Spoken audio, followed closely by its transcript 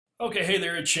Okay, hey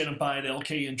there, it's Shannon Pine,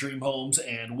 LKN Dream Homes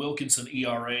and Wilkinson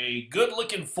ERA. Good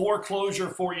looking foreclosure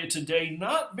for you today.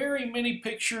 Not very many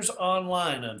pictures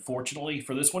online, unfortunately,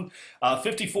 for this one.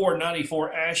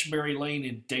 5494 Ashbury Lane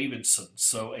in Davidson.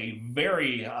 So a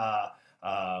very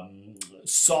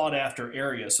sought after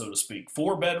area, so to speak.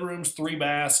 4 bedrooms, 3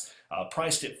 baths,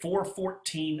 priced at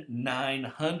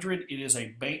 $414,900. It is a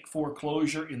bank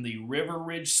foreclosure in the River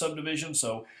Ridge subdivision,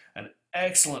 so an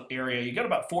excellent area. You got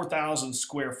about 4,000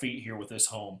 square feet here with this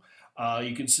home.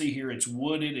 You can see here it's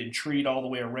wooded and treed all the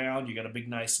way around. You got a big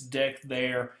nice deck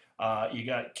there. You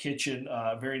got kitchen,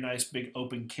 very nice big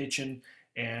open kitchen,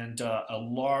 and a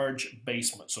large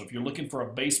basement. So if you're looking for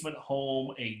a basement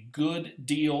home, a good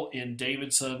deal in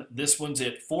Davidson, this one's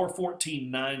at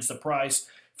 $414,900 is the price.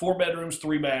 4 bedrooms,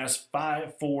 3 baths,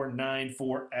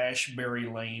 5494 Ashbury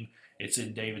Lane. It's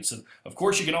in Davidson. Of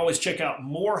course, you can always check out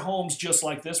more homes just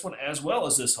like this one, as well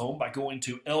as this home, by going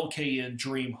to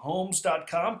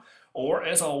lkndreamhomes.com. Or,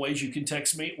 as always, you can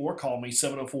text me or call me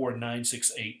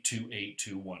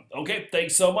 704-968-2821. Okay,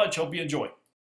 thanks so much. Hope you enjoy.